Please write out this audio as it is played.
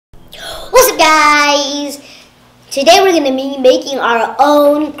guys! Today we're going to be making our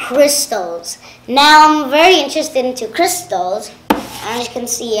own crystals. Now I'm very interested into crystals. As you can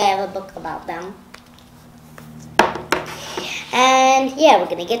see, I have a book about them. And yeah, we're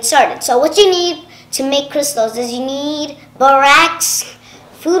going to get started. So what you need to make crystals is you need borax,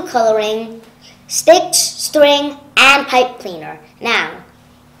 food coloring, sticks, string, and pipe cleaner. Now,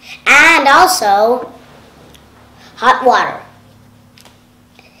 and also hot water.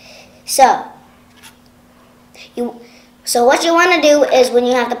 So what you want to do is when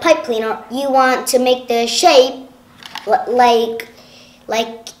you have the pipe cleaner, you want to make the shape like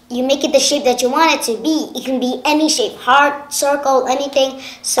you make it the shape that you want it to be. It can be any shape, heart, circle, anything.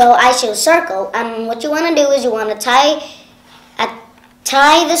 So I chose circle. And what you want to do is you want to tie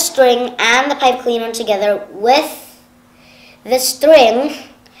the string and the pipe cleaner together with the string,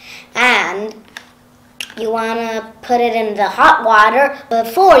 and you want to put it in the hot water.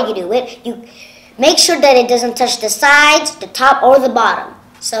 Before you do it, you make sure that it doesn't touch the sides, the top, or the bottom.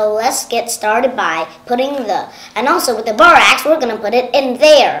 So let's get started by putting and also with the borax, we're going to put it in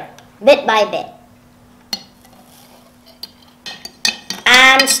there, bit by bit.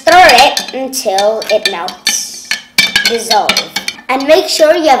 And stir it until it melts, dissolve. And make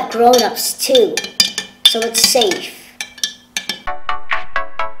sure you have grown-ups too, so it's safe.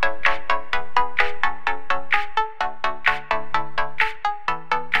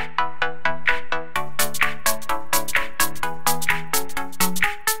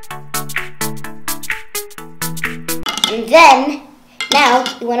 And then, now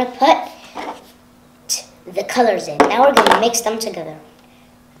you want to put the colors in. Now we're going to mix them together.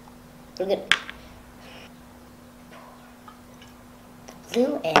 We're going to pour the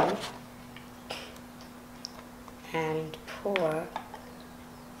blue in and pour the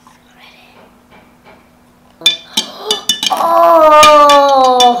red in. Oh,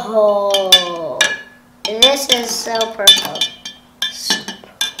 this is so purple.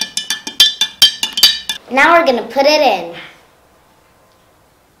 Now we're going to put it in.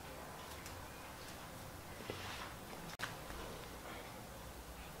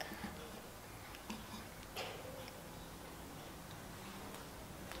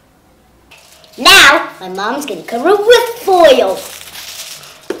 Now, my mom's going to cover it with foil.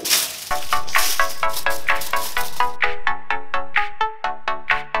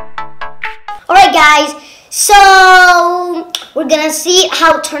 Alright guys, so we're going to see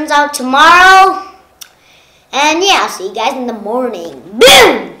how it turns out tomorrow. And yeah, I'll see you guys in the morning.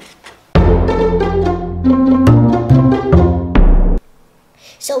 Boom!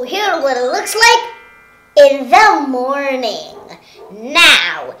 So here's what it looks like in the morning.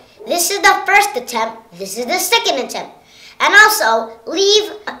 Now, this is the first attempt. This is the second attempt. And also, leave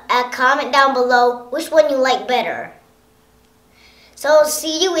a comment down below which one you like better. So I'll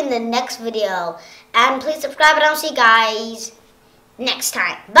see you in the next video. And please subscribe and I'll see you guys next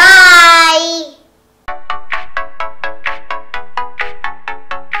time. Bye!